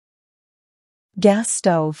gas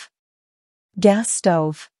stove, gas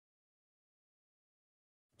stove.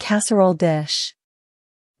 Casserole dish,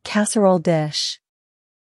 casserole dish.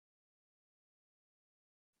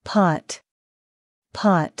 Pot,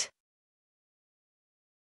 pot.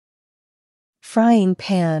 Frying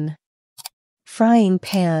pan, frying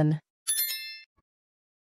pan.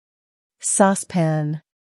 Saucepan,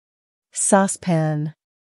 saucepan.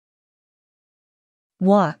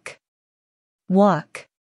 Wok, wok.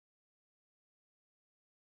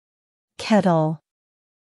 Kettle,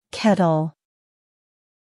 kettle.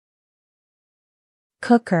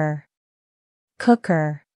 Cooker,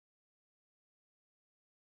 cooker.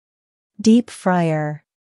 Deep fryer,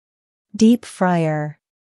 deep fryer.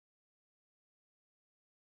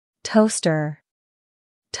 Toaster,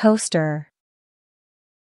 toaster.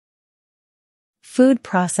 Food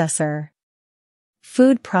processor,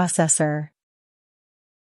 food processor.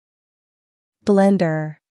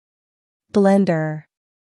 Blender, blender.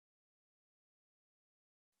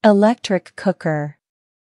 Electric cooker,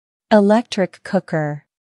 electric cooker.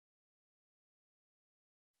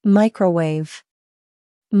 Microwave,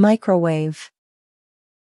 microwave.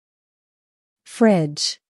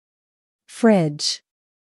 Fridge, fridge.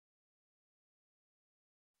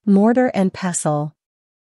 Mortar and pestle,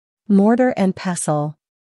 mortar and pestle.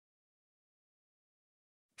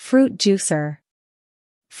 Fruit juicer,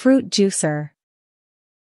 fruit juicer.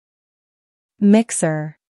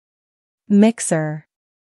 Mixer, mixer.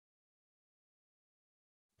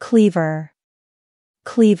 Cleaver,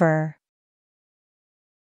 cleaver.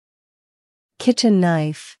 Kitchen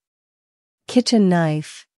knife, kitchen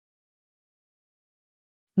knife.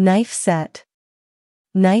 Knife set,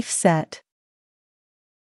 knife set.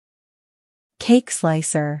 Cake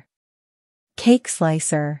slicer, cake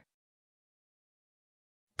slicer.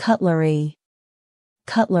 Cutlery,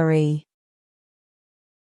 cutlery.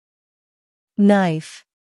 Knife,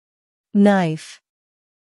 knife.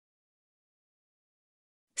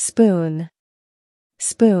 Spoon,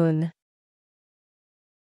 spoon.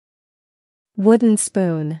 Wooden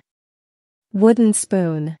spoon, wooden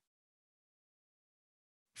spoon.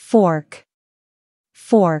 Fork,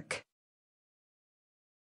 fork.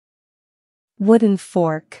 Wooden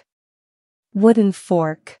fork, wooden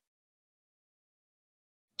fork.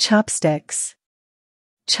 Chopsticks,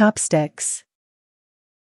 chopsticks.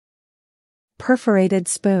 Perforated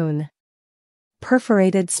spoon,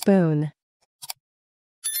 perforated spoon.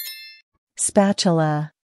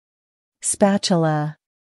 Spatula, spatula.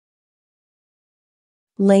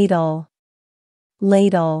 Ladle,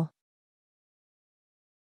 ladle.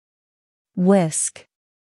 Whisk,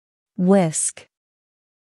 whisk.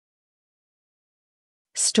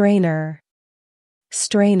 Strainer,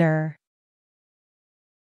 strainer.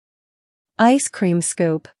 Ice cream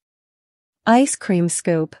scoop, ice cream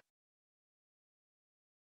scoop.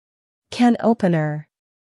 Can opener,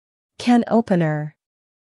 can opener.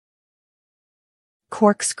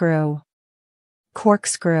 Corkscrew,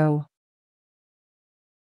 corkscrew.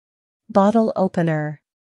 Bottle opener,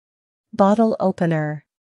 bottle opener.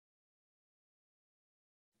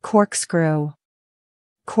 Corkscrew,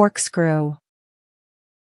 corkscrew.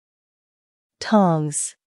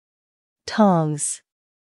 Tongs, tongs.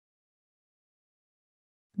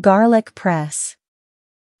 Garlic press,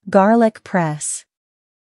 garlic press.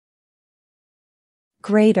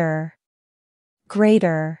 Grater,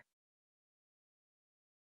 grater.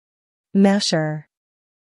 Masher,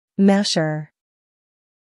 masher.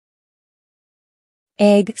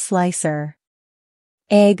 Egg slicer,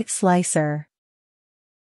 egg slicer.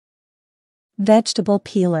 Vegetable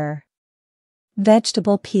peeler,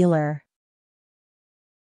 vegetable peeler.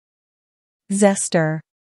 Zester,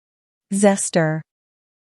 zester.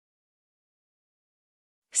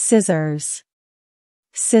 Scissors,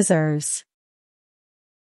 scissors.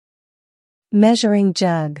 Measuring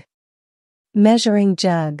jug, measuring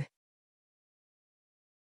jug.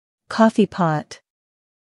 Coffee pot,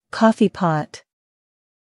 coffee pot.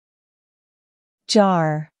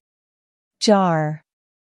 Jar, jar.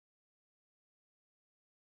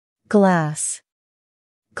 Glass,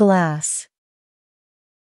 glass.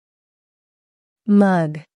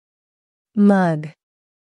 Mug, mug.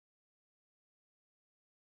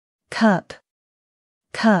 Cup,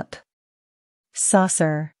 cup.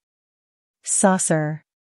 Saucer, saucer.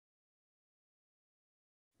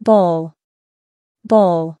 Bowl,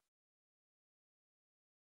 bowl.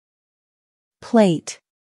 Plate,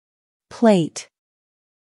 plate.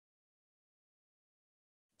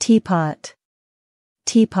 Teapot,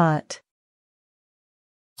 teapot.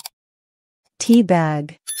 Tea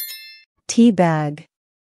bag, tea bag.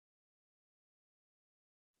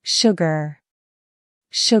 Sugar,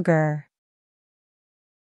 sugar.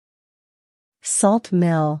 salt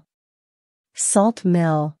mill, salt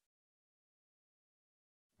mill.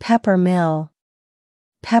 Pepper mill,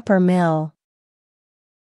 pepper mill.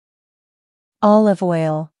 Olive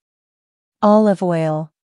oil, olive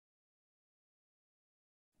oil.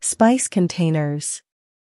 Spice containers,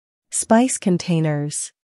 spice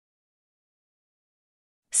containers.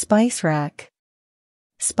 Spice rack,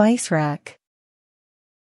 spice rack.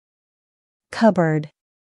 Cupboard,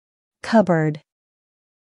 cupboard.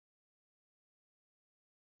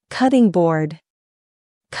 Cutting board,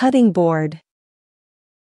 cutting board.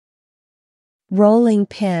 Rolling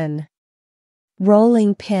pin,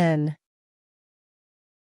 rolling pin.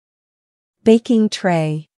 Baking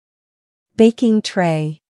tray, baking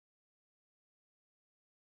tray.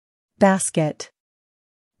 Basket,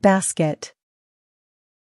 basket.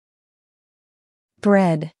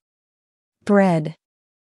 Bread, bread.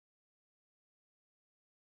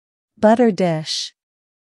 Butter dish,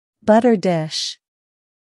 butter dish.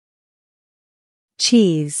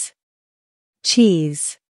 Cheese,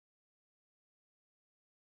 cheese.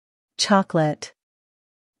 Chocolate,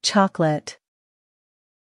 chocolate.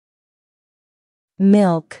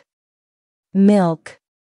 Milk, milk.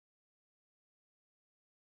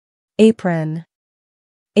 Apron,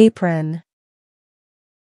 apron.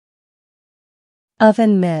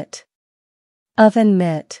 Oven mitt, oven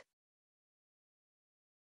mitt.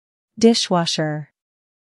 Dishwasher,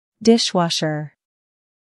 dishwasher.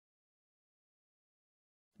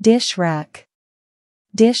 Dish rack,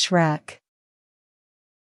 dish rack.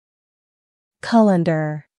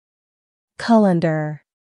 Colander, colander.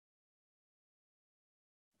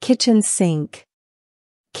 Kitchen sink,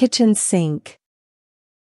 kitchen sink.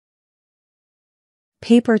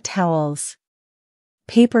 Paper towels,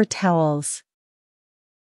 paper towels.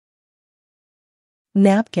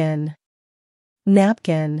 Napkin,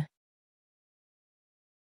 napkin.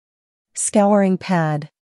 Scouring pad,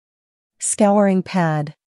 scouring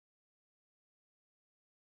pad.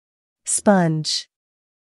 Sponge,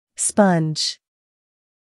 sponge.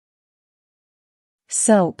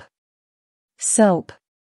 Soap, soap.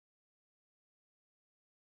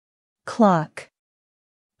 Clock,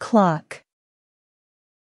 clock.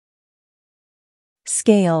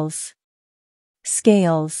 Scales,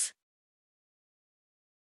 scales.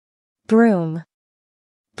 Broom,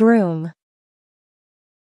 broom.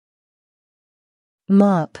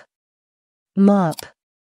 Mop, mop.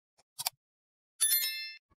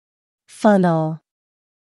 Funnel,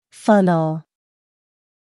 funnel.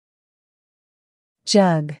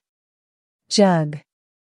 Jug, jug.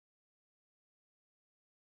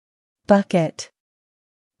 Bucket,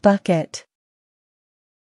 bucket.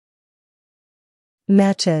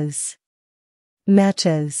 Matches,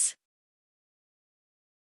 matches.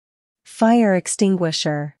 Fire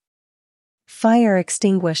extinguisher, fire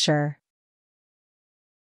extinguisher.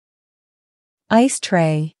 Ice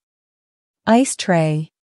tray, ice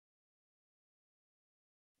tray.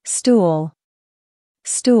 Stool,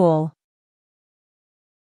 stool.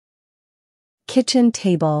 Kitchen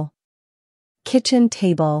table, kitchen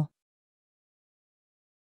table.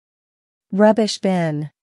 Rubbish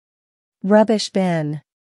bin, rubbish bin.